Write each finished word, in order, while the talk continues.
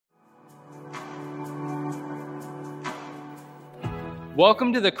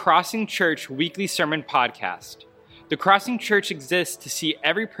Welcome to the Crossing Church Weekly Sermon Podcast. The Crossing Church exists to see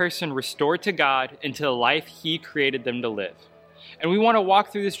every person restored to God into the life He created them to live. And we want to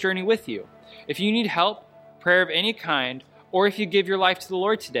walk through this journey with you. If you need help, prayer of any kind, or if you give your life to the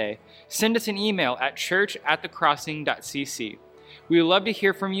Lord today, send us an email at church@thecrossing.cc. We would love to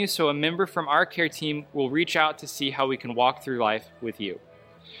hear from you, so a member from our care team will reach out to see how we can walk through life with you.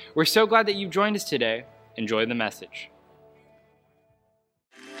 We're so glad that you've joined us today. Enjoy the message.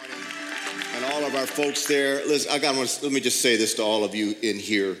 And all of our folks there, listen, let me just say this to all of you in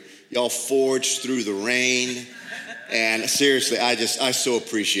here. Y'all forged through the rain, and seriously, I so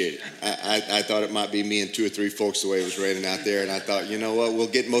appreciate it. I thought it might be me and two or three folks the way it was raining out there, and I thought, you know what, we'll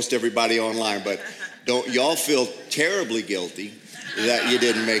get most everybody online, but don't y'all feel terribly guilty that you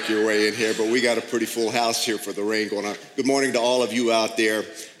didn't make your way in here, but we got a pretty full house here for the rain going on. Good morning to all of you out there.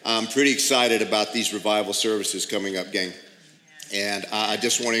 I'm pretty excited about these revival services coming up, gang. And I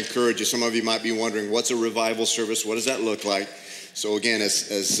just want to encourage you. Some of you might be wondering, what's a revival service? What does that look like? So again,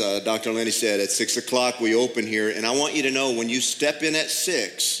 as Dr. Lenny said, at 6 o'clock we open here. And I want you to know, when you step in at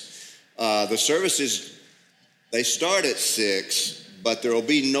 6, the services, they start at 6, but there will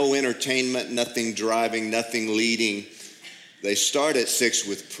be no entertainment, nothing driving, nothing leading. They start at 6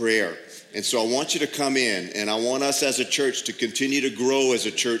 with prayer. And so I want you to come in, and I want us as a church to continue to grow as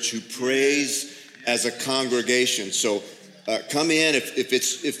a church who prays as a congregation. So come in.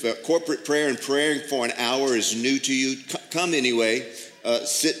 If corporate prayer and praying for an hour is new to you, come anyway.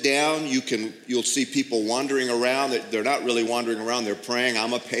 Sit down. You'll see people wandering around. They're not really wandering around. They're praying.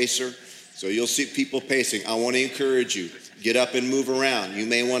 I'm a pacer, so you'll see people pacing. I want to encourage you. Get up and move around. You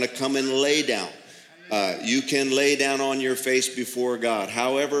may want to come and lay down. You can lay down on your face before God.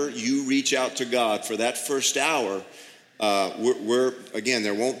 However, you reach out to God for that first hour.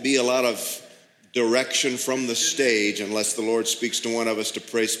 There won't be a lot of direction from the stage unless the Lord speaks to one of us to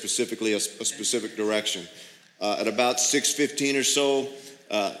pray specifically a specific direction. At about 6:15 or so,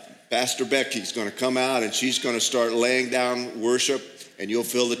 Pastor Becky's going to come out and she's going to start laying down worship, and you'll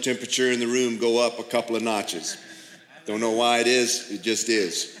feel the temperature in the room go up a couple of notches. Don't know why it is, it just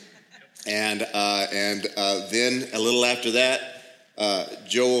is. And then a little after that,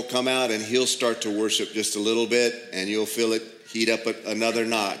 Joe will come out and he'll start to worship just a little bit, and you'll feel it heat up another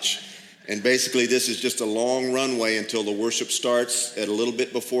notch. And basically, this is just a long runway until the worship starts at a little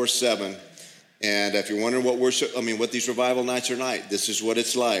bit before 7. And if you're wondering what these revival nights are like, this is what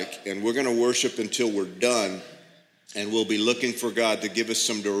it's like. And we're going to worship until we're done, and we'll be looking for God to give us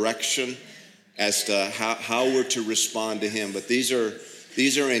some direction as to how we're to respond to Him. But these are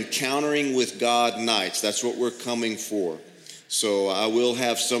encountering with God nights. That's what we're coming for. So I will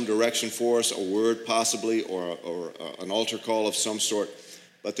have some direction for us, a word possibly, or an altar call of some sort.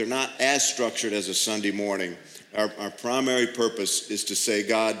 But they're not as structured as a Sunday morning. Our primary purpose is to say,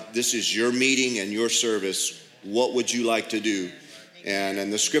 God, this is your meeting and your service. What would you like to do?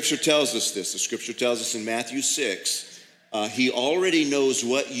 And the Scripture tells us this. The Scripture tells us in Matthew 6, He already knows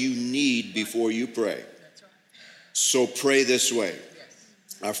what you need before you pray. So pray this way.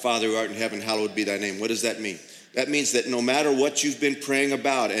 Our Father who art in heaven, hallowed be thy name. What does that mean? That means that no matter what you've been praying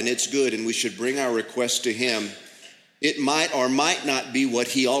about, and it's good, and we should bring our request to Him, it might or might not be what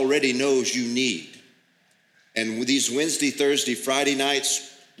He already knows you need. And with these Wednesday, Thursday, Friday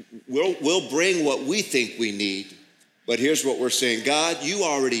nights, we'll bring what we think we need. But here's what we're saying. God, you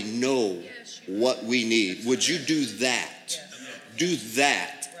already know what we need. Would you do that? Do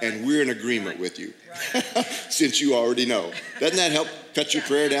that. And we're in agreement with you. Since you already know. Doesn't that help cut your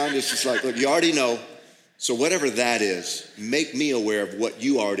prayer down? It's just like, look, you already know. So whatever that is, make me aware of what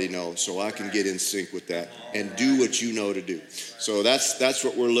you already know so I can get in sync with that and do what you know to do. So that's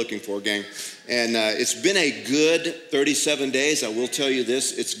what we're looking for, gang. And it's been a good 37 days. I will tell you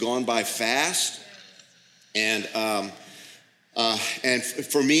this, it's gone by fast. And for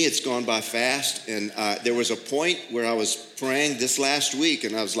me, it's gone by fast. And there was a point where I was praying this last week,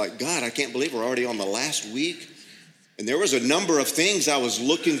 and I was like, God, I can't believe we're already on the last week. And there was a number of things I was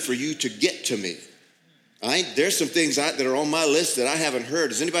looking for you to get to me. There's some things that are on my list that I haven't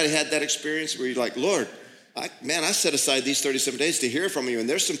heard. Has anybody had that experience where you're like, Lord, I set aside these 37 days to hear from you, and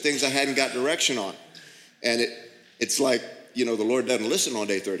there's some things I hadn't got direction on. And it's like, the Lord doesn't listen on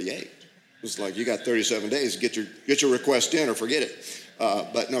day 38. It's like, you got 37 days, get your request in or forget it.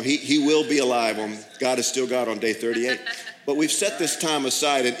 But no, he will be alive. God is still God on day 38. But we've set this time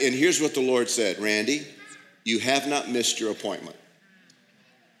aside, and here's what the Lord said. Randy, you have not missed your appointment.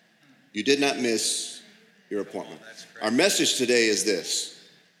 You did not miss your appointment. Our message today is this.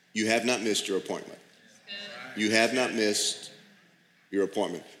 You have not missed your appointment. You have not missed your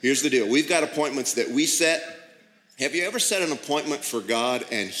appointment. Here's the deal. We've got appointments that we set Have you ever set an appointment for God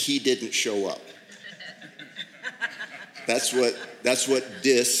and he didn't show up? That's what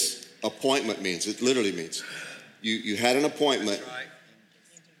disappointment means. It literally means you had an appointment.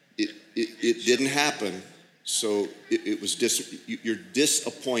 It didn't happen, so you're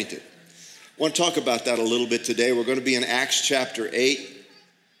disappointed. I want to talk about that a little bit today. We're going to be in Acts chapter 8,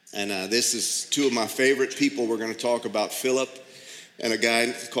 and this is two of my favorite people. We're going to talk about Philip and a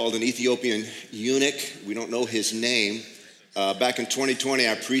guy called an Ethiopian eunuch. We don't know his name. Back in 2020,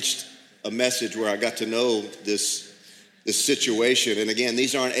 I preached a message where I got to know this situation. And again,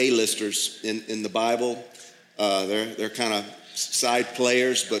 these aren't A-listers in the Bible. They're kind of side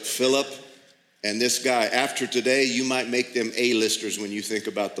players, but Philip and this guy, after today, you might make them A-listers when you think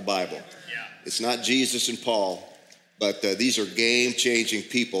about the Bible. Yeah. It's not Jesus and Paul, but these are game-changing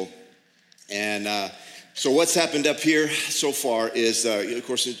people. And so what's happened up here so far is, of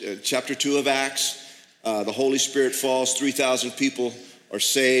course, in chapter 2 of Acts, the Holy Spirit falls, 3,000 people are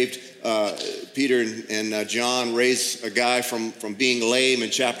saved. Peter and John raise a guy from being lame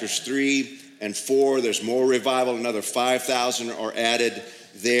in chapters 3 and 4. There's more revival. Another 5,000 are added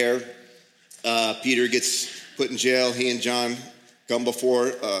there. Peter gets put in jail. He and John come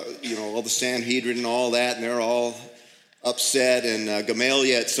before, all the Sanhedrin and all that, and they're all upset. And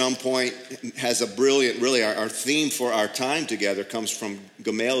Gamaliel at some point has a brilliant, really, our theme for our time together comes from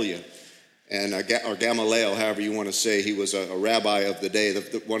Gamaliel. And or Gamaliel, however you want to say, he was a rabbi of the day,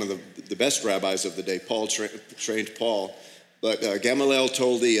 one of the best rabbis of the day. Paul trained Paul. But Gamaliel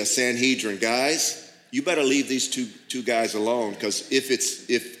told the Sanhedrin, guys, you better leave these two guys alone, because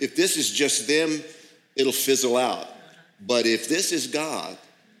if this is just them, it'll fizzle out. But if this is God,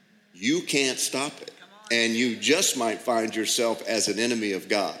 you can't stop it. And you just might find yourself as an enemy of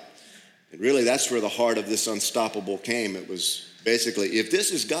God. And really, that's where the heart of this unstoppable came. It was basically, if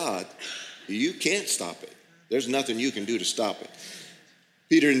this is God, you can't stop it. There's nothing you can do to stop it.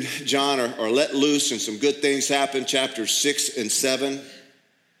 Peter and John are let loose, and some good things happen. Chapters 6 and 7.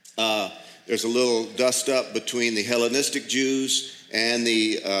 There's a little dust up between the Hellenistic Jews and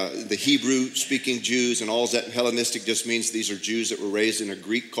the Hebrew-speaking Jews, and all that Hellenistic just means these are Jews that were raised in a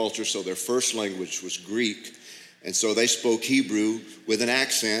Greek culture, so their first language was Greek, and so they spoke Hebrew with an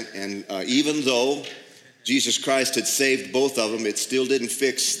accent, and even though Jesus Christ had saved both of them, it still didn't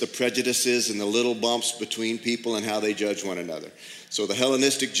fix the prejudices and the little bumps between people and how they judge one another. So the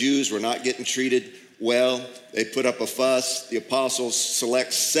Hellenistic Jews were not getting treated well. They put up a fuss. The apostles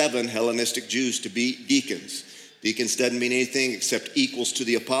select 7 Hellenistic Jews to be deacons. Deacons doesn't mean anything except equals to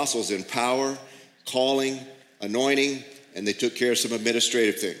the apostles in power, calling, anointing, and they took care of some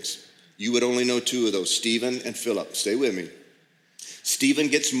administrative things. You would only know 2 of those, Stephen and Philip. Stay with me. Stephen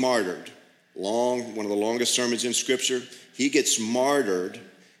gets martyred. One of the longest sermons in Scripture. He gets martyred,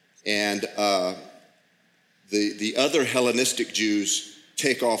 and the other Hellenistic Jews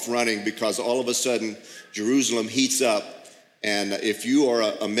take off running because all of a sudden Jerusalem heats up. And if you are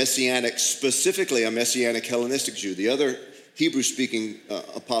a Messianic, specifically a Messianic Hellenistic Jew, the other Hebrew-speaking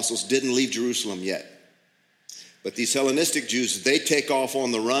apostles didn't leave Jerusalem yet. But these Hellenistic Jews, they take off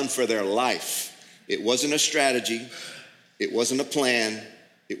on the run for their life. It wasn't a strategy. It wasn't a plan.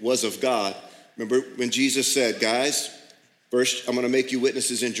 It was of God. Remember when Jesus said, guys, first I'm going to make you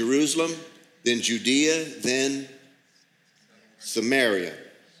witnesses in Jerusalem, then Judea, then Samaria.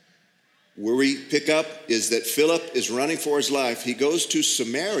 Where we pick up is that Philip is running for his life. He goes to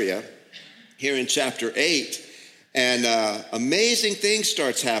Samaria here in chapter 8, and amazing things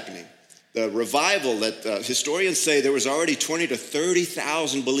starts happening. The revival that historians say there was already 20 to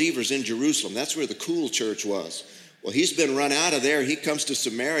 30,000 believers in Jerusalem. That's where the cool church was. Well, he's been run out of there. He comes to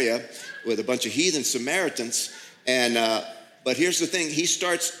Samaria with a bunch of heathen Samaritans. But here's the thing. He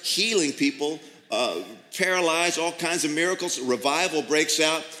starts healing people, paralyzed, all kinds of miracles. Revival breaks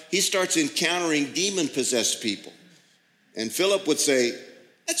out. He starts encountering demon-possessed people. And Philip would say,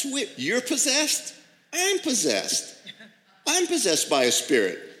 that's weird. You're possessed? I'm possessed. I'm possessed by a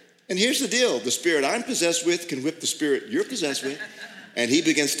spirit. And here's the deal. The spirit I'm possessed with can whip the spirit you're possessed with. And he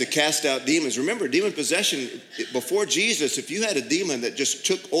begins to cast out demons. Remember, demon possession, before Jesus, if you had a demon that just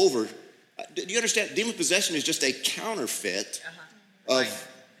took over, do you understand? Demon possession is just a counterfeit of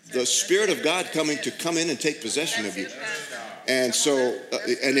the Spirit of God coming in and take possession of you. And so,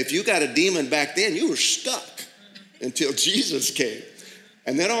 and if you got a demon back then, you were stuck until Jesus came.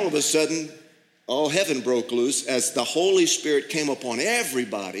 And then all of a sudden, all heaven broke loose as the Holy Spirit came upon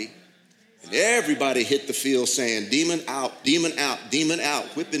everybody. And everybody hit the field saying, demon out, demon out, demon out,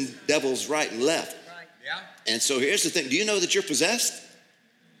 whipping devils right and left. Right. Yeah. And so here's the thing. Do you know that you're possessed?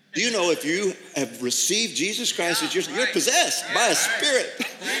 Do you know if you have received Jesus Christ as you're possessed by a spirit?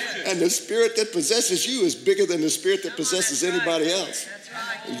 And the spirit that possesses you is bigger than the spirit that possesses anybody else.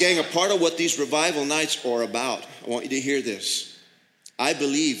 And gang, a part of what these revival nights are about, I want you to hear this. I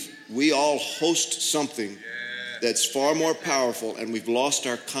believe we all host something that's far more powerful, and we've lost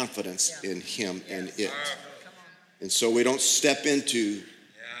our confidence in him and it. And so we don't step into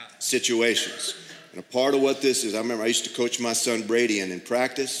situations. And a part of what this is, I remember I used to coach my son Brady, and in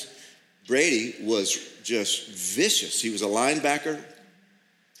practice, Brady was just vicious. He was a linebacker.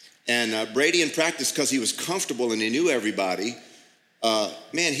 And Brady in practice, because he was comfortable and he knew everybody,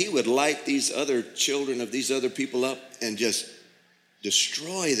 man, he would light these other children of these other people up and just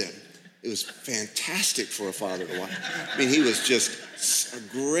destroy them. It was fantastic for a father to watch. I mean, he was just a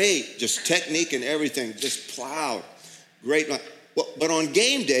great, just technique and everything, just plowed. Great. But on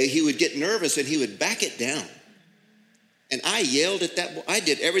game day, he would get nervous and he would back it down. And I yelled at that boy. I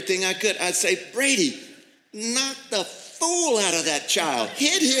did everything I could. I'd say, Brady, knock the fool out of that child.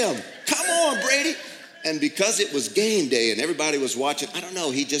 Hit him. Come on, Brady. And because it was game day and everybody was watching, I don't know,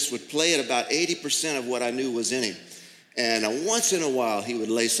 he just would play at about 80% of what I knew was in him. And once in a while, he would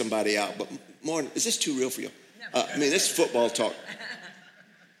lay somebody out. But more, is this too real for you? I mean, this is football talk.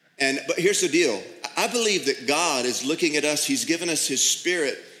 But here's the deal. I believe that God is looking at us. He's given us his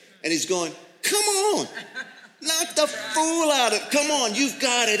spirit. And he's going, come on. Knock the fool out of it. Come on, you've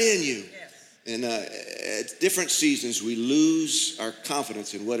got it in you. And at different seasons, we lose our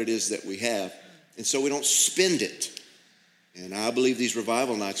confidence in what it is that we have. And so we don't spend it. And I believe these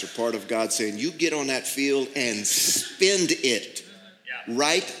revival nights are part of God saying, you get on that field and spend it.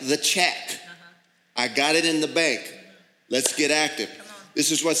 Write the check. I got it in the bank. Let's get active.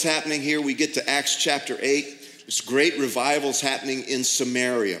 This is what's happening here. We get to Acts chapter 8. This great revival's happening in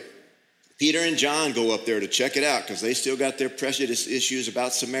Samaria. Peter and John go up there to check it out because they still got their prejudice issues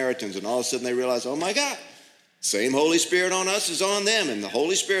about Samaritans. And all of a sudden they realize, oh my God, same Holy Spirit on us is on them. And the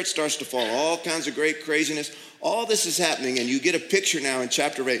Holy Spirit starts to fall. All kinds of great craziness. All this is happening, and you get a picture now in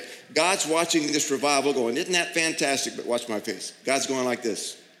chapter 8. God's watching this revival going, isn't that fantastic? But watch my face. God's going like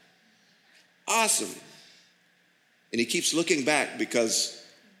this. Awesome. And he keeps looking back because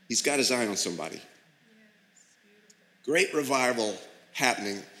he's got his eye on somebody. Great revival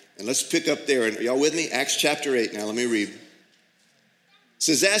happening. And let's pick up there. And are y'all with me? Acts chapter 8. Now let me read. It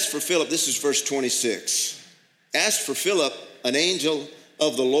says, as for Philip, this is verse 26. As for Philip, an angel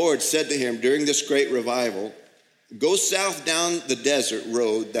of the Lord said to him during this great revival, go south down the desert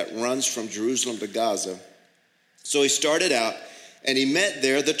road that runs from Jerusalem to Gaza. So he started out, and he met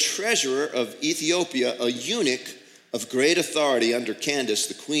there the treasurer of Ethiopia, a eunuch of great authority under Candace,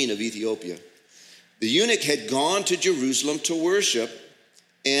 the queen of Ethiopia. The eunuch had gone to Jerusalem to worship,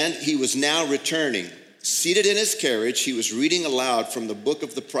 and he was now returning. Seated in his carriage, he was reading aloud from the book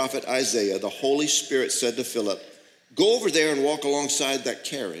of the prophet Isaiah. The Holy Spirit said to Philip, go over there and walk alongside that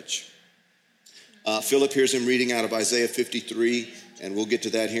carriage. Philip hears him reading out of Isaiah 53, and we'll get to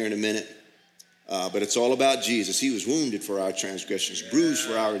that here in a minute. But it's all about Jesus. He was wounded for our transgressions, bruised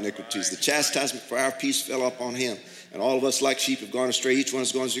for our iniquities. The chastisement for our peace fell upon him. And all of us like sheep have gone astray. Each one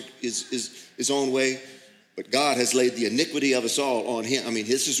has gone his own way. But God has laid the iniquity of us all on him. I mean,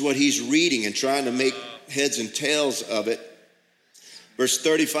 this is what he's reading and trying to make heads and tails of it. Verse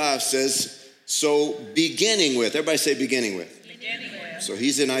 35 says, so beginning with, everybody say beginning with. Beginning with. So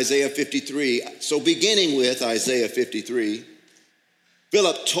he's in Isaiah 53. So beginning with Isaiah 53,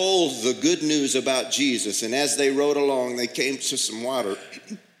 Philip told the good news about Jesus. And as they rode along, they came to some water.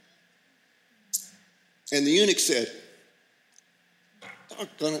 And the eunuch said,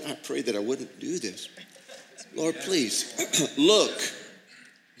 doggone it, I prayed that I wouldn't do this. Lord, please, look,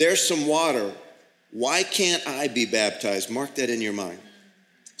 there's some water. Why can't I be baptized? Mark that in your mind.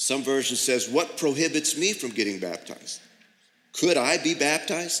 Some version says, what prohibits me from getting baptized? Could I be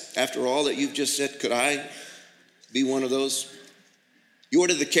baptized? After all that you've just said, could I be one of those? He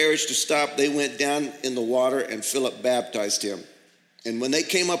ordered the carriage to stop. They went down in the water, and Philip baptized him. And when they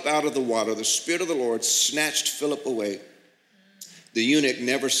came up out of the water, the Spirit of the Lord snatched Philip away. The eunuch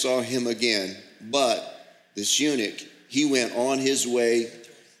never saw him again, but this eunuch, he went on his way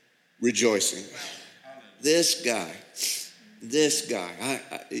rejoicing. This guy,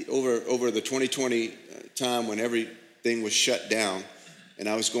 over the 2020 time when everything was shut down, and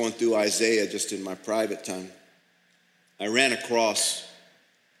I was going through Isaiah just in my private time, I ran across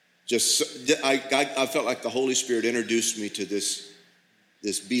I felt like the Holy Spirit introduced me to this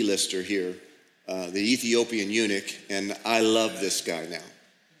B-lister here, the Ethiopian eunuch, and I love this guy now.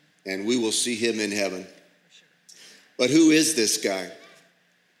 And we will see him in heaven. But who is this guy?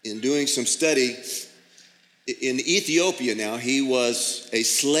 In doing some study, in Ethiopia now, he was a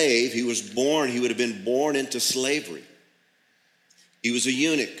slave. He would have been born into slavery. He was a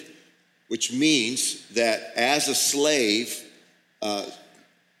eunuch. which means that as a slave,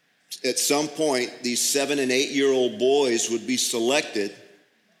 at some point, these 7 and 8-year-old boys would be selected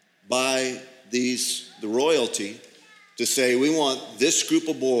by the royalty to say, we want this group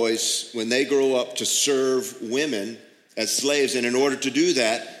of boys, when they grow up, to serve women as slaves. And in order to do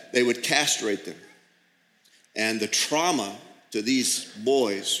that, they would castrate them. And the trauma to these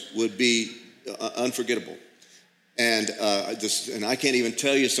boys would be unforgettable. And I can't even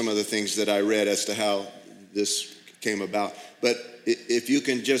tell you some of the things that I read as to how this came about. But if you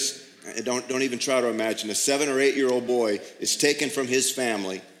can just, don't even try to imagine, a 7 or 8-year-old boy is taken from his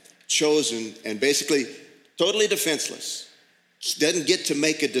family, chosen, and basically totally defenseless. Doesn't get to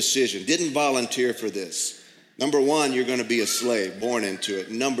make a decision, didn't volunteer for this. Number one, you're going to be a slave, born into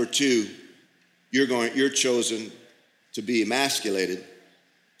it. Number two, you're chosen to be emasculated.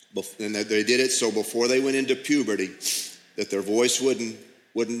 And they did it so before they went into puberty, that their voice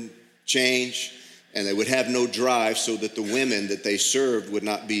wouldn't change, and they would have no drive, so that the women that they served would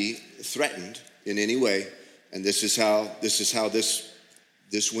not be threatened in any way. And this is how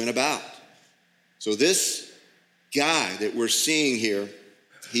this went about. So this guy that we're seeing here,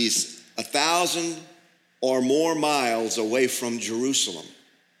 he's 1,000 or more miles away from Jerusalem,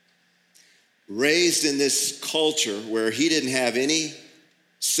 raised in this culture where he didn't have any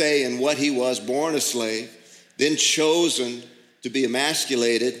say in what he was, born a slave, then chosen to be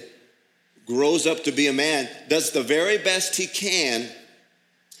emasculated, grows up to be a man, does the very best he can,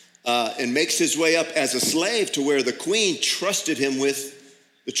 and makes his way up as a slave to where the queen trusted him with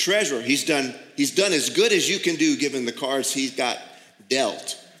the treasure. He's done as good as you can do given the cards he's got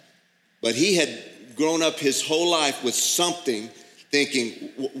dealt. But he had grown up his whole life with something, thinking,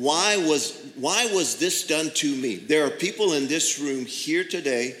 why was this done to me? There are people in this room here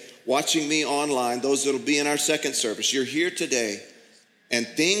today, watching me online, those that'll be in our second service. You're here today, and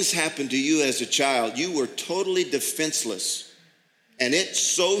things happened to you as a child. You were totally defenseless, and it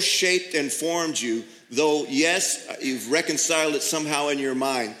so shaped and formed you, though, yes, you've reconciled it somehow in your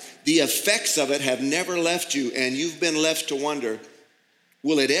mind. The effects of it have never left you, and you've been left to wonder,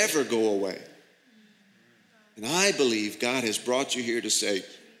 will it ever go away? And I believe God has brought you here to say,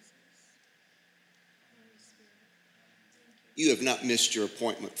 you have not missed your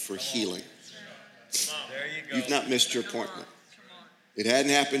appointment for healing. You've not missed your appointment. It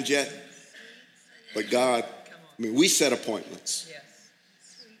hadn't happened yet, but God, we set appointments.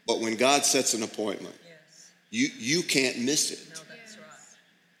 But when God sets an appointment, you can't miss it.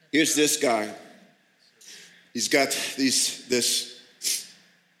 Here's this guy. He's got this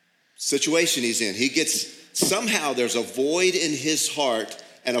situation he's in. Somehow there's a void in his heart,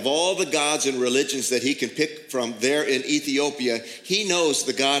 and of all the gods and religions that he can pick from there in Ethiopia, he knows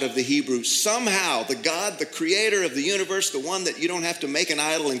the God of the Hebrews. Somehow the God, the creator of the universe, the one that you don't have to make an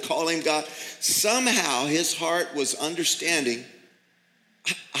idol and call him God, somehow his heart was understanding,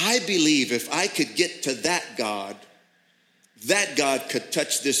 I believe if I could get to that God could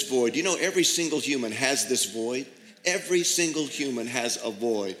touch this void. You know, every single human has this void. Every single human has a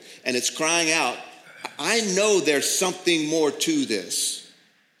void, and it's crying out, I know there's something more to this.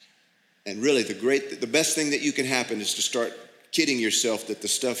 And really, the best thing that you can happen is to start kidding yourself that the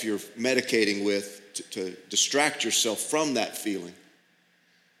stuff you're medicating with, to distract yourself from that feeling.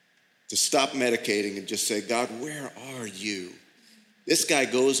 To stop medicating and just say, God, where are you? This guy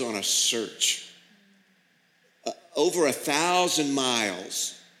goes on a search. Over 1,000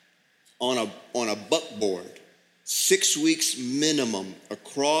 miles on a buckboard, 6 weeks minimum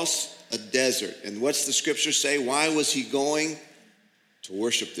across a desert. And what's the scripture say? Why was he going? To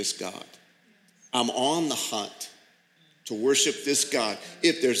worship this God. I'm on the hunt to worship this God.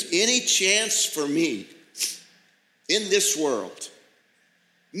 If there's any chance for me in this world,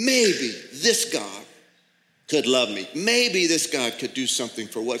 maybe this God could love me. Maybe this God could do something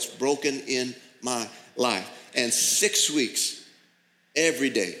for what's broken in my life. And 6 weeks, every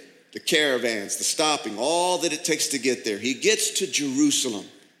day, the caravans, the stopping, all that it takes to get there. He gets to Jerusalem,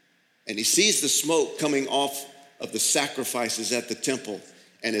 and he sees the smoke coming off of the sacrifices at the temple,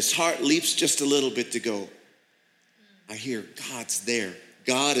 and his heart leaps just a little bit to go, I hear God's there.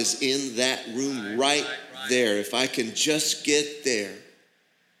 God is in that room right there. If I can just get there.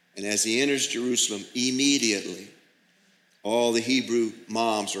 And as he enters Jerusalem, immediately, all the Hebrew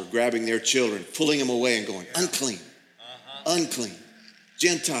moms are grabbing their children, pulling them away and going, unclean, unclean,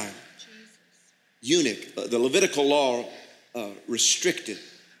 Gentile, eunuch. The Levitical law restricted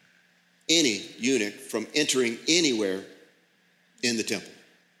any eunuch from entering anywhere in the temple.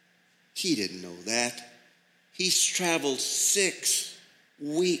 He didn't know that. He's traveled 6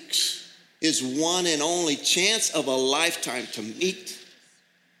 weeks, his one and only chance of a lifetime to meet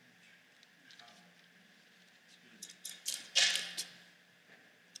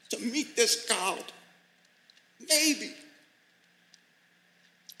this God. Maybe.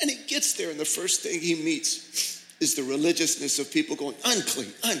 And he gets there, and the first thing he meets is the religiousness of people going,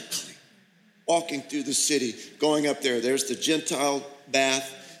 unclean, unclean. Walking through the city, going up there. There's the Gentile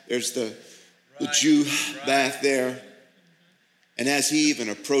bath. There's the Jew bath there. And as he even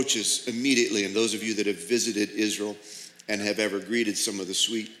approaches immediately, and those of you that have visited Israel and have ever greeted some of the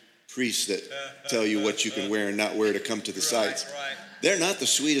sweet priests that tell you what you can wear and not wear to come to the sites, they're not the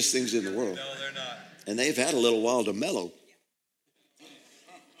sweetest things in the world. No, they're not. And they've had a little while to mellow.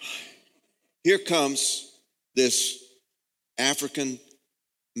 Here comes this African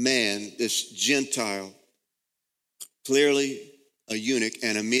man, this Gentile, clearly a eunuch,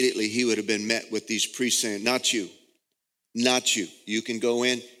 and immediately he would have been met with these priests saying, not you, not you. You can go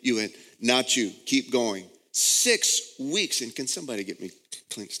in, you in, not you, keep going. 6 weeks, and can somebody get me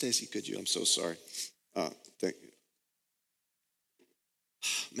clean? Stacy, could you? I'm so sorry. Thank you.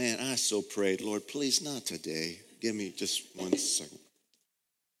 Man, I so prayed, Lord, please not today. Give me just 1 second.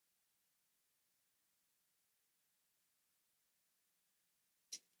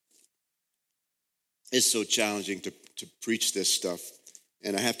 It's so challenging to preach this stuff.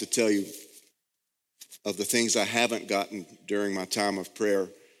 And I have to tell you, of the things I haven't gotten during my time of prayer,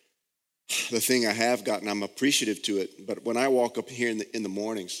 the thing I have gotten, I'm appreciative to it. But when I walk up here in the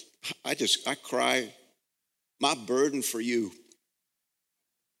mornings, I cry. My burden for you.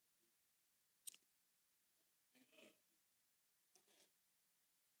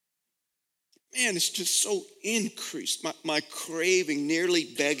 Man, it's just so increased. My craving,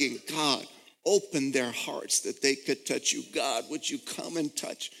 nearly begging, God, open their hearts that they could touch you. God, would you come and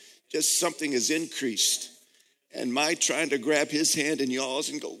touch? Just something has increased. And my trying to grab his hand in y'all's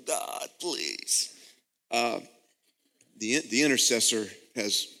and go, God, please. The intercessor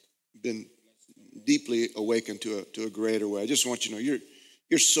has been deeply awakened to a greater way. I just want you to know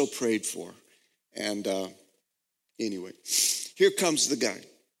you're so prayed for. And anyway, here comes the guy.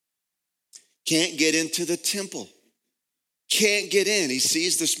 Can't get into the temple. Can't get in. He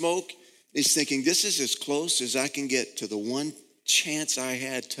sees the smoke. He's thinking, this is as close as I can get to the one chance I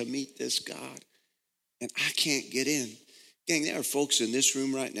had to meet this God. And I can't get in. Gang, there are folks in this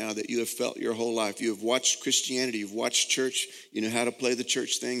room right now that you have felt your whole life. You have watched Christianity. You've watched church. You know how to play the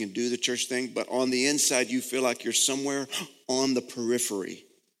church thing and do the church thing. But on the inside, you feel like you're somewhere on the periphery.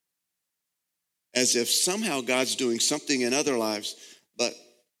 As if somehow God's doing something in other lives, but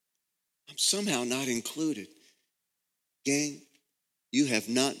I'm somehow not included. Gang, you have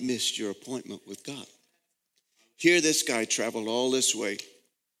not missed your appointment with God. Here this guy traveled all this way.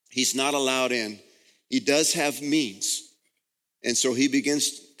 He's not allowed in. He does have means. And so he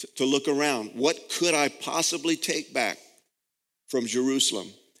begins to look around. What could I possibly take back from Jerusalem?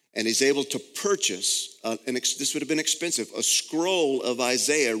 And he's able to purchase, this would have been expensive, a scroll of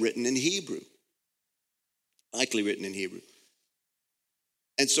Isaiah written in Hebrew. Likely written in Hebrew.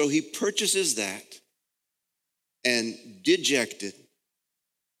 And so he purchases that, and dejected,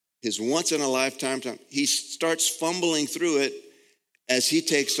 his once-in-a-lifetime time, he starts fumbling through it as he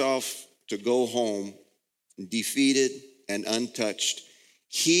takes off to go home, defeated and untouched.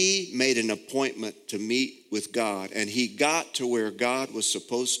 He made an appointment to meet with God, and he got to where God was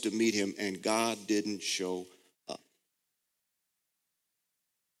supposed to meet him, and God didn't show up.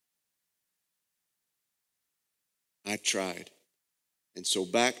 I tried. And so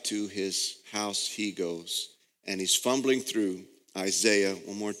back to his house he goes, and he's fumbling through Isaiah.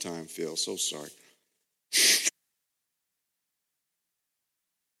 One more time, Phil. So sorry.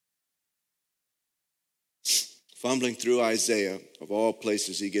 Fumbling through Isaiah, of all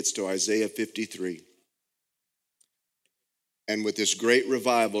places, he gets to Isaiah 53. And with this great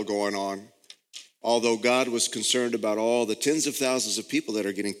revival going on, although God was concerned about all the tens of thousands of people that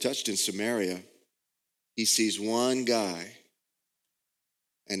are getting touched in Samaria, he sees one guy,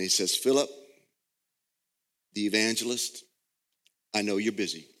 and he says, Philip, the evangelist, I know you're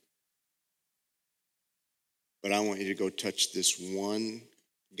busy, but I want you to go touch this one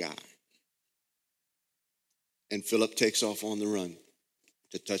guy. And Philip takes off on the run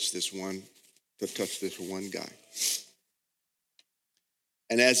to touch this one guy.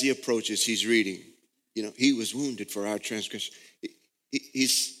 And as he approaches, he's reading, he was wounded for our transgression.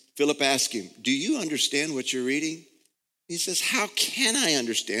 Philip asked him, do you understand what you're reading? He says, how can I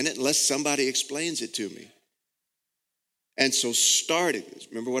understand it unless somebody explains it to me? And so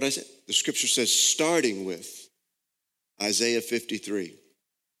remember what I said? The scripture says, starting with Isaiah 53.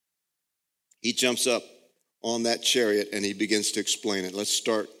 He jumps up on that chariot and he begins to explain it. Let's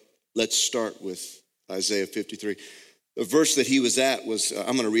start with Isaiah 53. The verse that he was at was,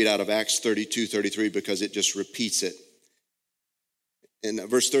 I'm going to read out of Acts 32:33 because it just repeats it. in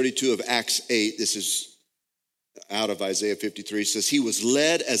verse 32 of Acts 8, this is out of Isaiah 53, says, he was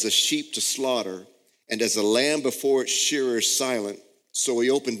led as a sheep to slaughter, and as a lamb before its shearer is silent, so he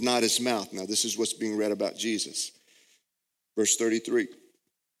opened not his mouth. Now this is what's being read about Jesus. Verse 33,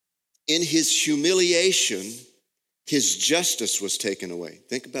 in his humiliation, his justice was taken away.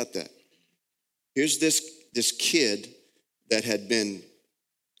 Think about that. Here's this kid that had been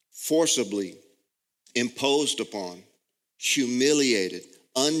forcibly imposed upon, humiliated,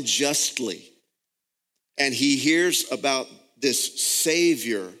 unjustly. And he hears about this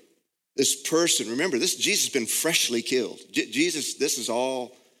Savior, this person. Remember, Jesus has been freshly killed. Jesus, this is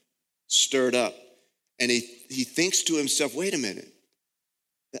all stirred up. And he thinks to himself, wait a minute,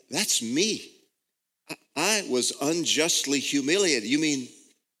 that's me. I was unjustly humiliated. You mean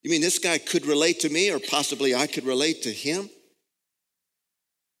this guy could relate to me, or possibly I could relate to him?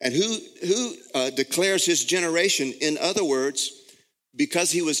 And who declares his generation? In other words,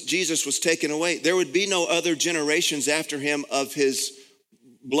 because Jesus was taken away, there would be no other generations after him of his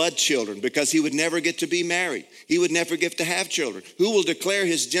blood children, because he would never get to be married. He would never get to have children. Who will declare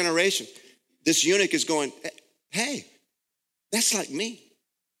his generation? This eunuch is going, hey, that's like me.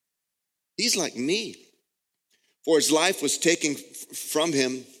 He's like me. For his life was taken from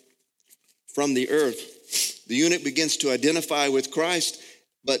him from the earth. The eunuch begins to identify with Christ,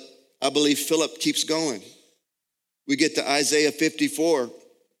 but I believe Philip keeps going. We get to Isaiah 54.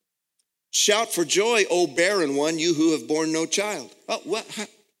 Shout for joy, O barren one, you who have borne no child. Oh,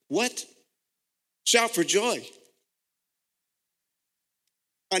 what? Shout for joy.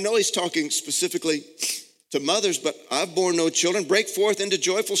 I know he's talking specifically to mothers, but I've borne no children. Break forth into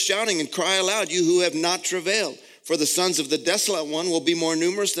joyful shouting and cry aloud, you who have not travailed. For the sons of the desolate one will be more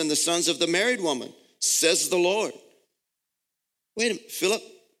numerous than the sons of the married woman, says the Lord. Wait a minute, Philip,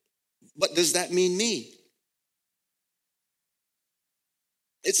 what does that mean me?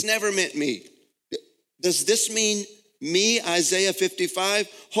 It's never meant me. Does this mean me, Isaiah 55?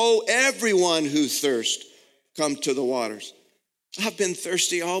 Ho, everyone who thirsts, come to the waters. I've been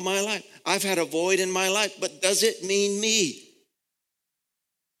thirsty all my life. I've had a void in my life, but does it mean me?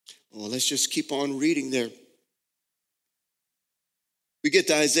 Well, let's just keep on reading there. We get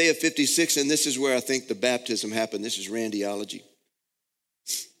to Isaiah 56, and this is where I think the baptism happened. This is Randyology.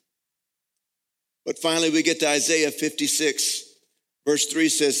 But finally, we get to Isaiah 56. Verse 3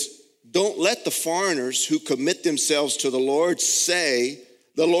 says, don't let the foreigners who commit themselves to the Lord say,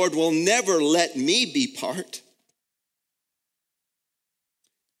 the Lord will never let me be part.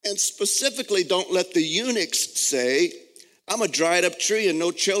 And specifically, don't let the eunuchs say, I'm a dried up tree and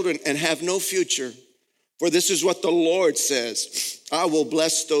no children and have no future. For this is what the Lord says, I will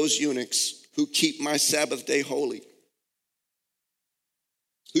bless those eunuchs who keep my Sabbath day holy,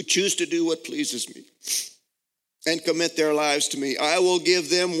 who choose to do what pleases me and commit their lives to me. I will give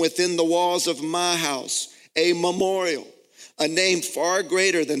them within the walls of my house a memorial, a name far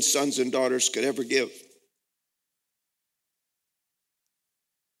greater than sons and daughters could ever give.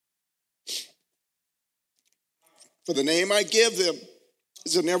 For the name I give them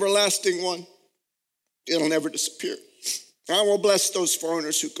is an everlasting one. It'll never disappear. I will bless those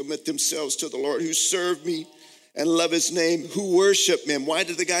foreigners who commit themselves to the Lord, who serve me and love his name, who worship him. Why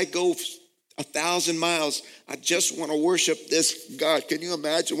did the guy go 1,000 miles? I just want to worship this God. Can you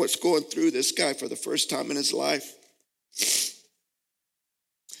imagine what's going through this guy for the first time in his life?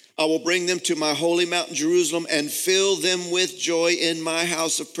 I will bring them to my holy mountain, Jerusalem, and fill them with joy in my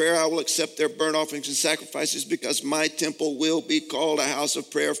house of prayer. I will accept their burnt offerings and sacrifices, because my temple will be called a house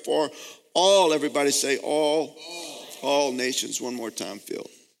of prayer for all. Everybody say all nations. One more time, Phil.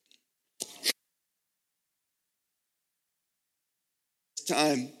 This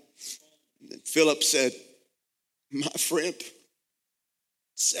time, Philip said, my friend,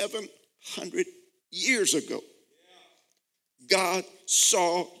 700 years ago, God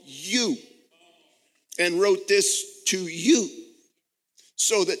saw you and wrote this to you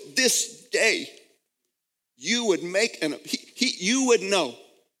so that this day you would make you would know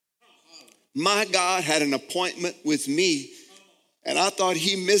my God had an appointment with me, and I thought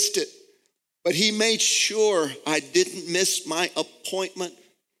he missed it, but he made sure I didn't miss my appointment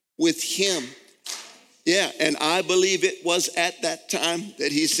with him. Yeah, and I believe it was at that time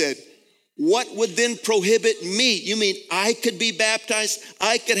that he said, what would then prohibit me? You mean I could be baptized?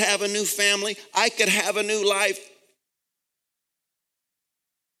 I could have a new family? I could have a new life?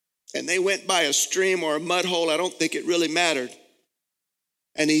 And they went by a stream or a mud hole. I don't think it really mattered.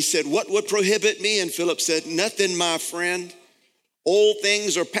 And he said, what would prohibit me? And Philip said, nothing, my friend. Old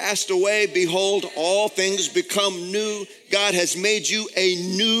things are passed away. Behold, all things become new. God has made you a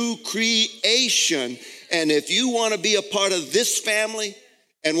new creation. And if you want to be a part of this family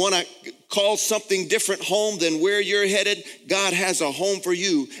and want to call something different home than where you're headed, God has a home for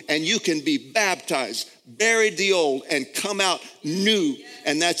you, and you can be baptized, buried the old, and come out new.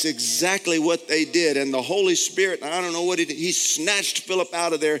 And that's exactly what they did. And the Holy Spirit, I don't know what he snatched Philip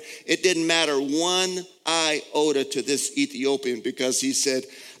out of there. It didn't matter one iota to this Ethiopian, because he said,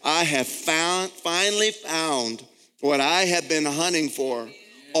 I have finally found what I have been hunting for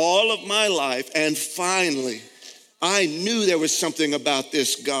all of my life, and finally I knew there was something about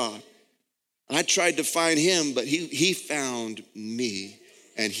this God. I tried to find him, but he found me,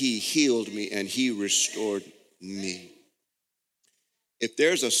 and he healed me, and he restored me. If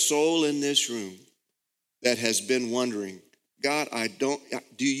there's a soul in this room that has been wondering, God,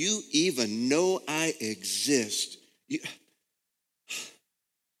 do you even know I exist?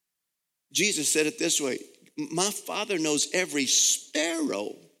 Jesus said it this way, my Father knows every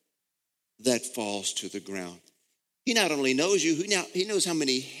sparrow that falls to the ground. He not only knows you, he knows how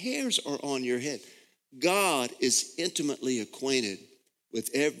many hairs are on your head. God is intimately acquainted with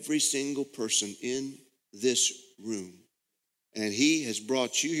every single person in this room. And he has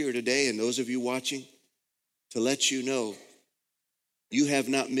brought you here today, and those of you watching, to let you know you have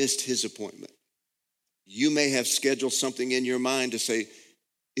not missed his appointment. You may have scheduled something in your mind to say,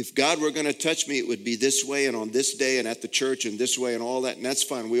 if God were going to touch me, it would be this way and on this day and at the church and this way and all that. And that's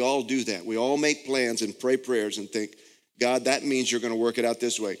fine. We all do that. We all make plans and pray prayers and think, God, that means you're going to work it out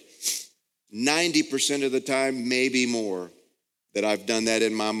this way. 90% of the time, maybe more, that I've done that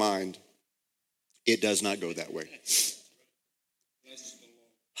in my mind, it does not go that way.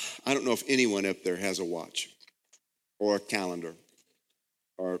 I don't know if anyone up there has a watch or a calendar,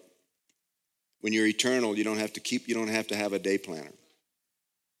 or when you're eternal, you don't have to have a day planner.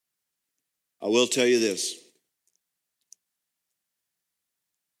 I will tell you this.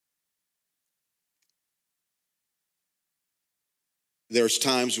 There's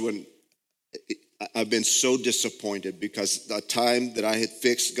times when I've been so disappointed because the time that I had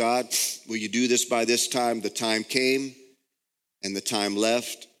fixed, God, will you do this by this time? The time came and the time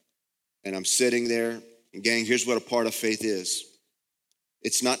left, and I'm sitting there. And gang, here's what a part of faith is.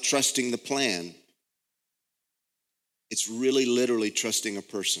 It's not trusting the plan. It's really literally trusting a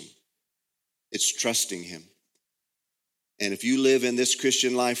person. It's trusting him. And if you live in this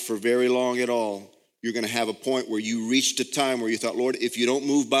Christian life for very long at all, you're going to have a point where you reached a time where you thought, Lord, if you don't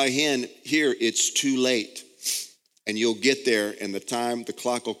move by here, it's too late. And you'll get there, and the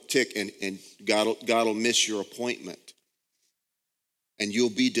clock will tick, and God will miss your appointment. And you'll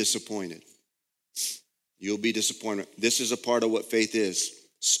be disappointed. You'll be disappointed. This is a part of what faith is.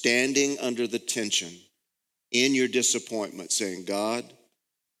 Standing under the tension in your disappointment, saying, God,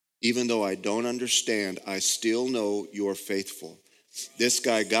 even though I don't understand, I still know you're faithful. This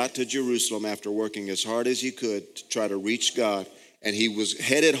guy got to Jerusalem after working as hard as he could to try to reach God, and he was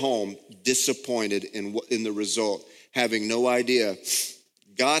headed home disappointed in the result, having no idea.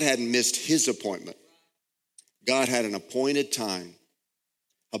 God hadn't missed his appointment. God had an appointed time.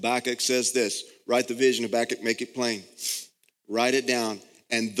 Habakkuk says this, write the vision, Habakkuk, make it plain. Write it down.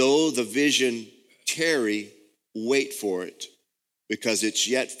 And though the vision tarry, wait for it, because it's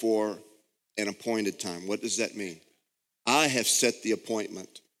yet for an appointed time. What does that mean? I have set the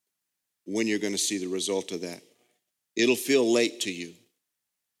appointment when you're going to see the result of that. It'll feel late to you.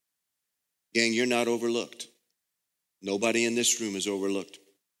 Gang, you're not overlooked. Nobody in this room is overlooked.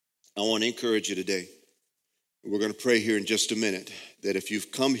 I want to encourage you today. We're going to pray here in just a minute that if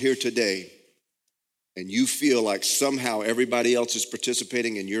you've come here today and you feel like somehow everybody else is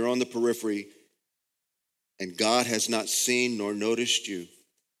participating and you're on the periphery and God has not seen nor noticed you,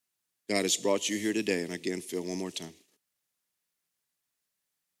 God has brought you here today. And again, Phil, one more time.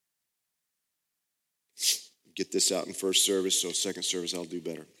 Get this out in first service, so second service I'll do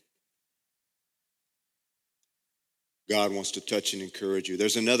better. God wants to touch and encourage you.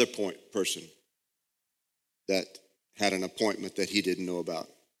 There's another person that had an appointment that he didn't know about,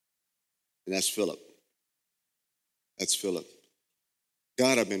 and that's Philip. That's Philip.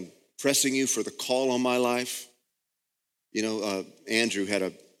 God, I've been pressing you for the call on my life. You know, Andrew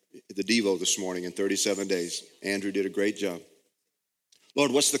had the Devo this morning in 37 days. Andrew did a great job.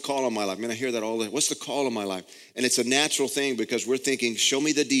 Lord, what's the call on my life? Man, I hear that all the time. What's the call on my life? And it's a natural thing because we're thinking, show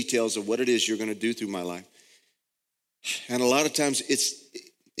me the details of what it is you're going to do through my life. And a lot of times it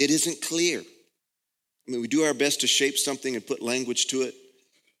isn't clear. I mean, we do our best to shape something and put language to it.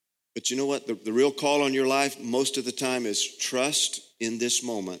 But you know what? The real call on your life most of the time is trust in this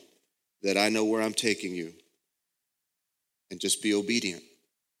moment that I know where I'm taking you. And just be obedient.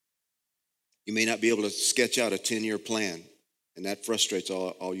 You may not be able to sketch out a 10-year plan. And that frustrates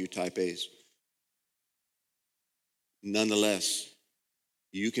all you type A's. Nonetheless,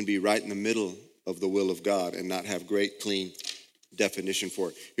 you can be right in the middle of the will of God and not have great, clean definition for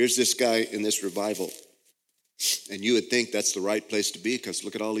it. Here's this guy in this revival, and you would think that's the right place to be because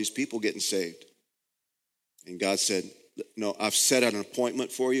look at all these people getting saved. And God said, no, I've set an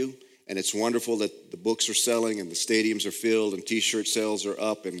appointment for you, and it's wonderful that the books are selling and the stadiums are filled and T-shirt sales are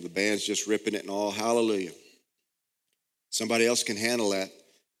up and the band's just ripping it and all. Hallelujah. Somebody else can handle that.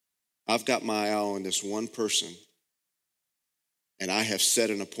 I've got my eye on this one person, and I have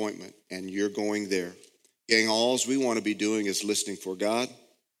set an appointment, and you're going there. Gang, all we want to be doing is listening for God.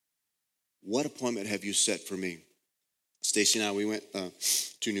 What appointment have you set for me? Stacy and I, we went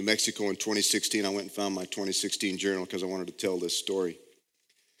to New Mexico in 2016. I went and found my 2016 journal because I wanted to tell this story.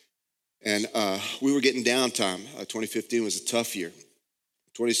 And we were getting downtime. 2015 was a tough year.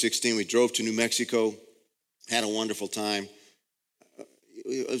 2016, we drove to New Mexico, had a wonderful time.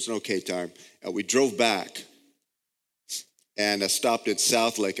 It was an okay time. We drove back and stopped at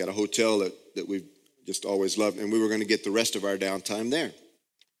South Lake at a hotel that we've just always loved, and we were going to get the rest of our downtime there.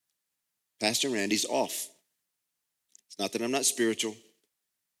 Pastor Randy's off. It's not that I'm not spiritual.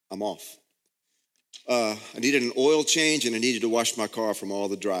 I'm off. I needed an oil change, and I needed to wash my car from all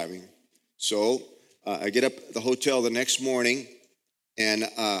the driving. So I get up at the hotel the next morning, and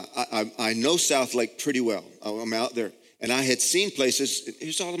I know South Lake pretty well. I'm out there, and I had seen places.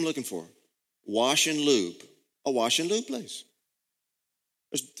 Here's all I'm looking for: wash and lube, a wash and lube place.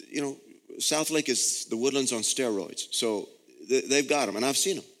 You know, South Lake is the Woodlands on steroids, so they've got them, and I've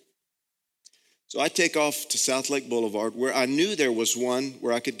seen them. So I take off to South Lake Boulevard, where I knew there was one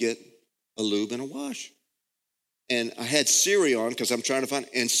where I could get a lube and a wash. And I had Siri on because I'm trying to find,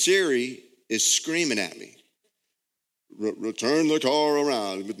 and Siri is screaming at me. Return the car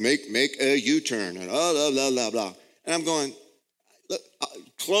around, make a U-turn, and blah, blah, blah, blah. And I'm going, look,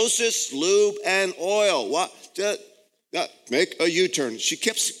 closest lube and oil. What? Make a U-turn. She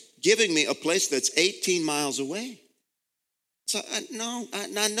kept giving me a place that's 18 miles away. So I know.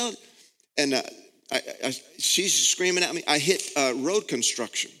 And she's screaming at me. I hit road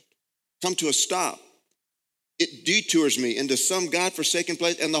construction, come to a stop. It detours me into some godforsaken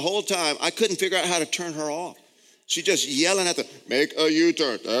place. And the whole time, I couldn't figure out how to turn her off. She just yelling at make a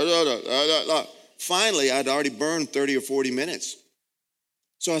U-turn. Finally, I'd already burned 30 or 40 minutes.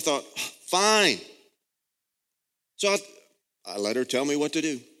 So I thought, fine. So I let her tell me what to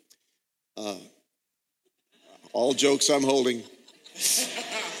do. All jokes I'm holding.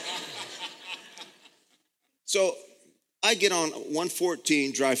 So I get on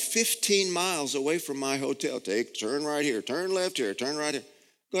 114, drive 15 miles away from my hotel. Turn right here, turn left here, turn right here.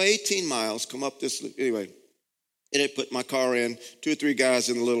 Go 18 miles, come up this, anyway. And I put my car in, 2 or 3 guys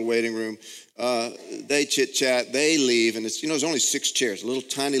in the little waiting room. They chit-chat, they leave, and it's, there's only 6 chairs, a little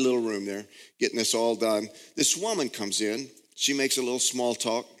tiny little room there, getting this all done. This woman comes in. She makes a little small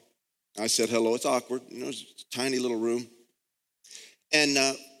talk. I said, hello, it's awkward. It's a tiny little room. And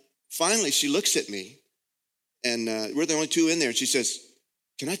finally, she looks at me. And we're the only 2 in there. And she says,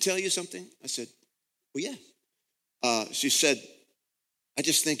 can I tell you something? I said, well, yeah. She said, I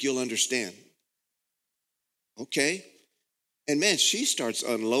just think you'll understand. Okay. And man, she starts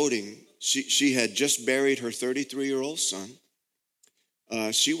unloading. She had just buried her 33-year-old son.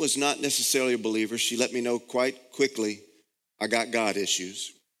 She was not necessarily a believer. She let me know quite quickly, I got God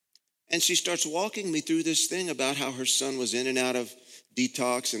issues. And she starts walking me through this thing about how her son was in and out of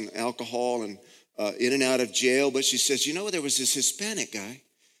detox and alcohol and in and out of jail. But she says, there was this Hispanic guy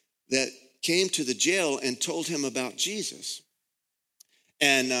that came to the jail and told him about Jesus.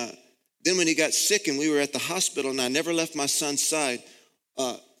 And then when he got sick and we were at the hospital and I never left my son's side,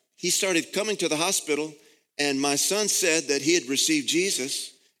 he started coming to the hospital, and my son said that he had received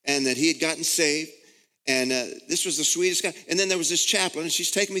Jesus and that he had gotten saved. And this was the sweetest guy. And then there was this chaplain, and she's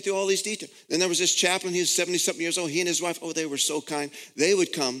taking me through all these details. Then there was this chaplain, he was 70-something years old. He and his wife, they were so kind. They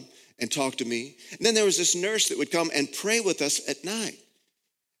would come and talk to me. And then there was this nurse that would come and pray with us at night.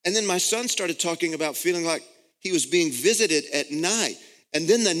 And then my son started talking about feeling like he was being visited at night. And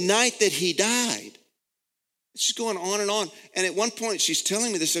then the night that he died, she's going on and on. And at one point, she's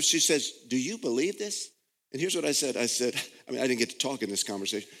telling me this stuff. She says, do you believe this? And here's what I said. I didn't get to talk in this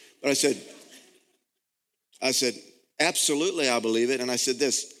conversation, but I said, absolutely, I believe it. And I said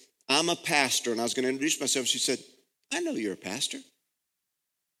this, I'm a pastor. And I was going to introduce myself. She said, I know you're a pastor.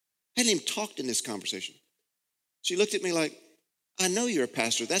 I hadn't even talked in this conversation. She looked at me like, I know you're a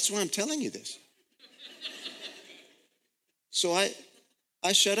pastor. That's why I'm telling you this. So I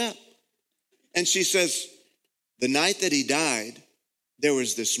shut up. And she says, the night that he died, there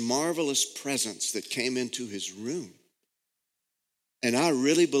was this marvelous presence that came into his room. And I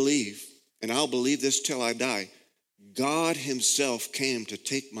really believe, and I'll believe this till I die, God himself came to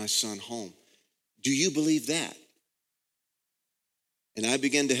take my son home. Do you believe that? And I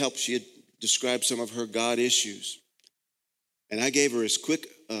began to help. She had described some of her God issues. And I gave her as quick,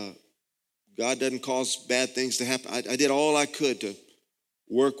 God doesn't cause bad things to happen. I did all I could to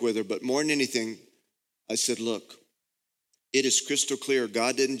work with her. But more than anything, I said, look, it is crystal clear.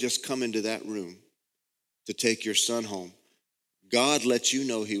 God didn't just come into that room to take your son home. God let you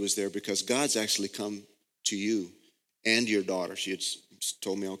know he was there because God's actually come to you and your daughter. She had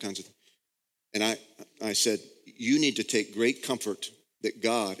told me all kinds of things. And I said, you need to take great comfort that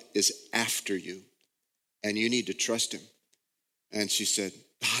God is after you and you need to trust him. And she said,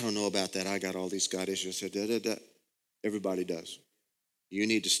 I don't know about that. I got all these God issues. I said, everybody does. You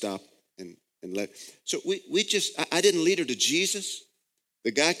need to stop and let. So I didn't lead her to Jesus.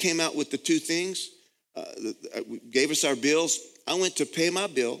 The guy came out with the two things, gave us our bills. I went to pay my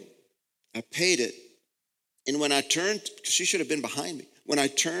bill. I paid it. And when I turned, because she should have been behind me. When I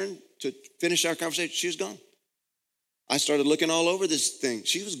turned to finish our conversation, she was gone. I started looking all over this thing.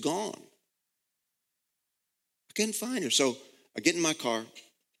 She was gone. I couldn't find her. So I get in my car.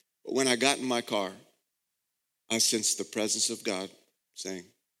 But when I got in my car, I sensed the presence of God saying,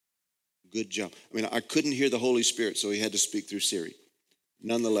 good job. I mean, I couldn't hear the Holy Spirit, so he had to speak through Siri.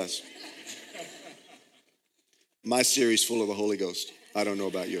 Nonetheless, my Siri's full of the Holy Ghost. I don't know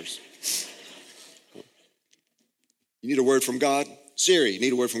about yours. You need a word from God? Siri, you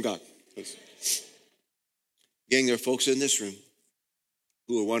need a word from God. Gang, there are folks in this room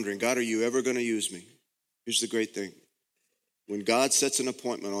who are wondering, God, are you ever going to use me? Here's the great thing. When God sets an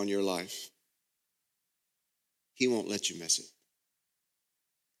appointment on your life, he won't let you miss it.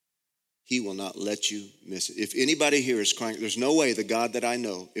 He will not let you miss it. If anybody here is crying, there's no way the God that I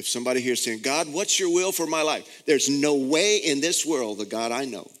know, if somebody here is saying, God, what's your will for my life? There's no way in this world the God I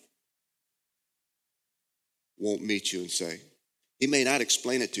know won't meet you and say, he may not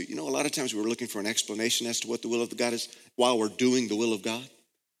explain it to you. You know, a lot of times we're looking for an explanation as to what the will of God is while we're doing the will of God.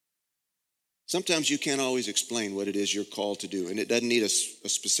 Sometimes you can't always explain what it is you're called to do, and it doesn't need a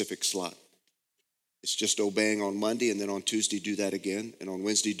specific slot. It's just obeying on Monday, and then on Tuesday do that again, and on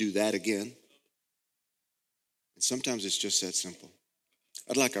Wednesday do that again. And sometimes it's just that simple.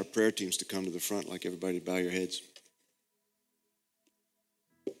 I'd like our prayer teams to come to the front, like everybody bow your heads.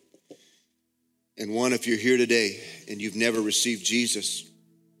 And one, if you're here today and you've never received Jesus,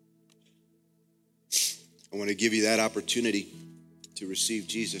 I want to give you that opportunity to receive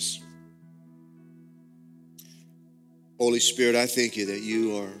Jesus. Holy Spirit, I thank you that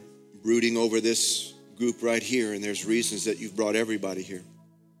you are brooding over this group right here, and there's reasons that you've brought everybody here.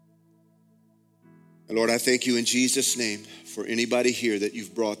 And Lord, I thank you in Jesus' name for anybody here that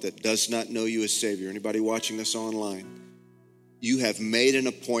you've brought that does not know you as Savior, anybody watching us online. You have made an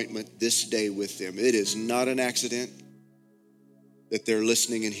appointment this day with them. It is not an accident that they're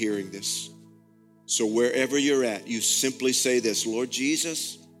listening and hearing this. So wherever you're at, you simply say this, Lord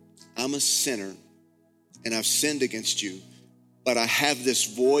Jesus, I'm a sinner and I've sinned against you, but I have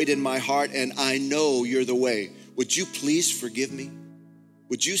this void in my heart and I know you're the way. Would you please forgive me?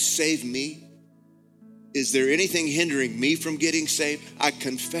 Would you save me? Is there anything hindering me from getting saved? I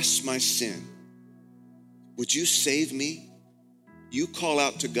confess my sin. Would you save me? You call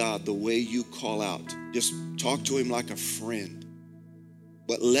out to God the way you call out. Just talk to him like a friend.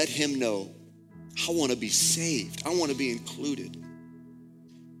 But let him know, I want to be saved. I want to be included.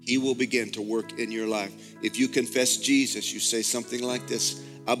 He will begin to work in your life. If you confess Jesus, you say something like this,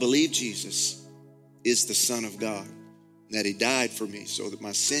 I believe Jesus is the Son of God, and that he died for me so that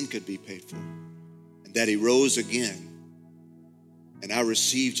my sin could be paid for, and that he rose again. And I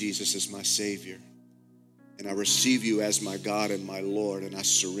receive Jesus as my Savior. And I receive you as my God and my Lord, and I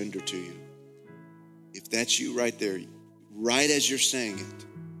surrender to you. If that's you right there, right as you're saying it,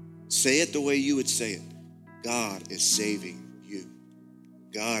 say it the way you would say it. God is saving you.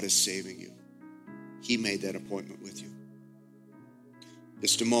 God is saving you. He made that appointment with you.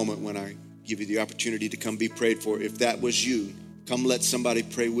 Just a moment when I give you the opportunity to come be prayed for. If that was you, come let somebody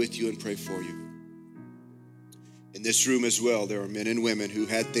pray with you and pray for you. In this room as well, there are men and women who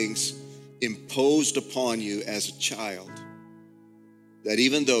had things imposed upon you as a child, that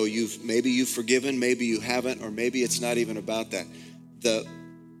even though maybe you've forgiven, maybe you haven't, or maybe it's not even about that, the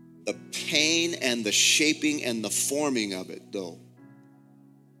pain and the shaping and the forming of it, though,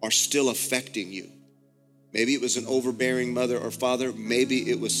 are still affecting you. Maybe it was an overbearing mother or father, maybe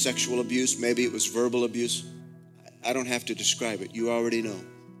it was sexual abuse, maybe it was verbal abuse. I don't have to describe it, you already know.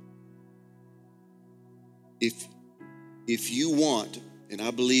 If you want, and I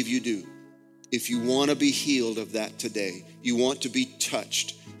believe you do, if you want to be healed of that today, you want to be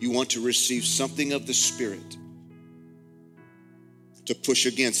touched, you want to receive something of the Spirit, to push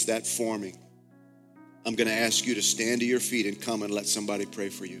against that forming. I'm going to ask you to stand to your feet and come and let somebody pray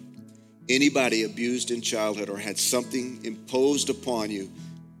for you. Anybody abused in childhood or had something imposed upon you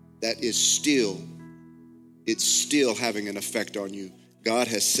that is still having an effect on you, God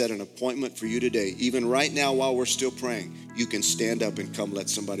has set an appointment for you today. Even right now while we're still praying, you can stand up and come let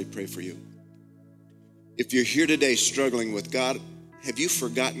somebody pray for you. If you're here today struggling with, God, have you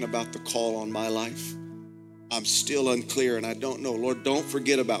forgotten about the call on my life? I'm still unclear and I don't know. Lord, don't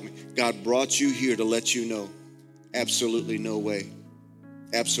forget about me. God brought you here to let you know. Absolutely no way.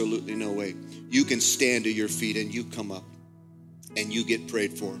 Absolutely no way. You can stand to your feet and you come up and you get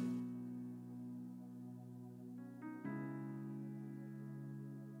prayed for.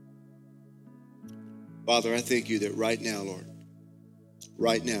 Father, I thank you that right now, Lord,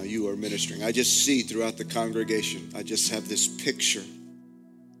 right now you are ministering. I just see throughout the congregation, I just have this picture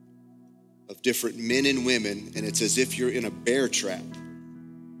of different men and women, and it's as if you're in a bear trap,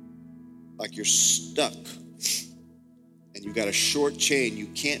 like you're stuck, and you got a short chain. You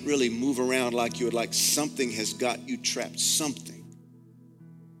can't really move around like you would like. Something has got you trapped, something.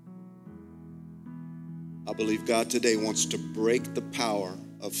 I believe God today wants to break the power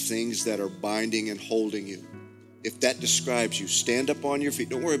of things that are binding and holding you. If that describes you, stand up on your feet.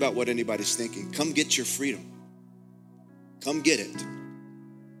 Don't worry about what anybody's thinking. Come get your freedom. Come get it.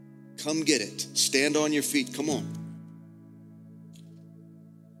 Come get it. Stand on your feet. Come on.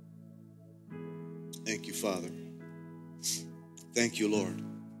 Thank you, Father. Thank you, Lord.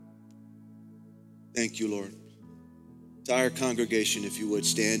 Thank you, Lord. Entire congregation, if you would,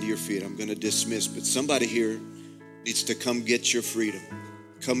 stand to your feet. I'm going to dismiss, but somebody here needs to come get your freedom.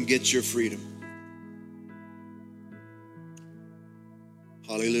 Come get your freedom.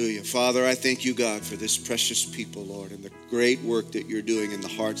 Hallelujah. Father, I thank you, God, for this precious people, Lord, and the great work that you're doing in the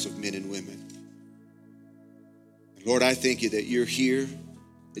hearts of men and women. And Lord, I thank you that you're here,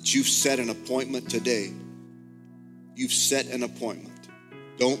 that you've set an appointment today. You've set an appointment.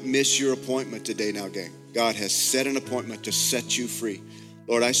 Don't miss your appointment today now, gang. God has set an appointment to set you free.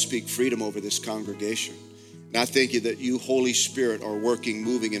 Lord, I speak freedom over this congregation. And I thank you that you, Holy Spirit, are working,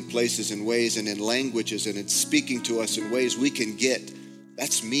 moving in places and ways and in languages and in speaking to us in ways we can get.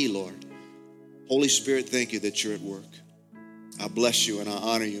 That's me, Lord. Holy Spirit, thank you that you're at work. I bless you and I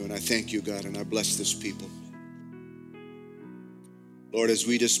honor you and I thank you, God, and I bless this people. Lord, as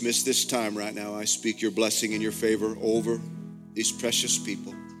we dismiss this time right now, I speak your blessing and your favor over these precious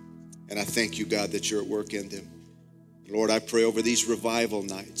people. And I thank you, God, that you're at work in them. Lord, I pray over these revival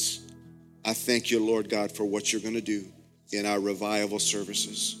nights. I thank you, Lord God, for what you're going to do in our revival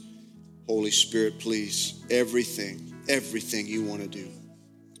services. Holy Spirit, please, everything you want to do,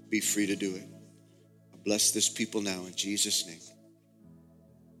 be free to do it. I bless this people now in Jesus' name.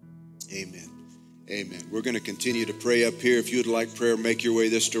 Amen. Amen. We're going to continue to pray up here. If you'd like prayer, make your way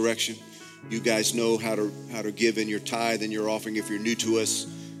this direction. You guys know how to give in your tithe and your offering. If you're new to us,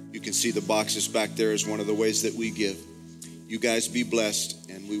 you can see the boxes back there as one of the ways that we give. You guys be blessed,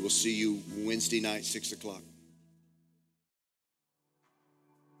 and we will see you Wednesday night, 6 o'clock.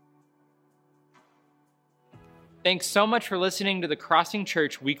 Thanks so much for listening to the Crossing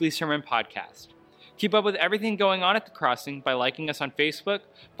Church Weekly Sermon Podcast. Keep up with everything going on at the Crossing by liking us on Facebook,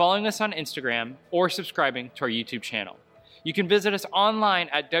 following us on Instagram, or subscribing to our YouTube channel. You can visit us online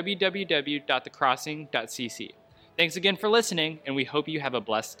at www.thecrossing.cc. Thanks again for listening, and we hope you have a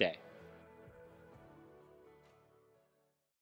blessed day.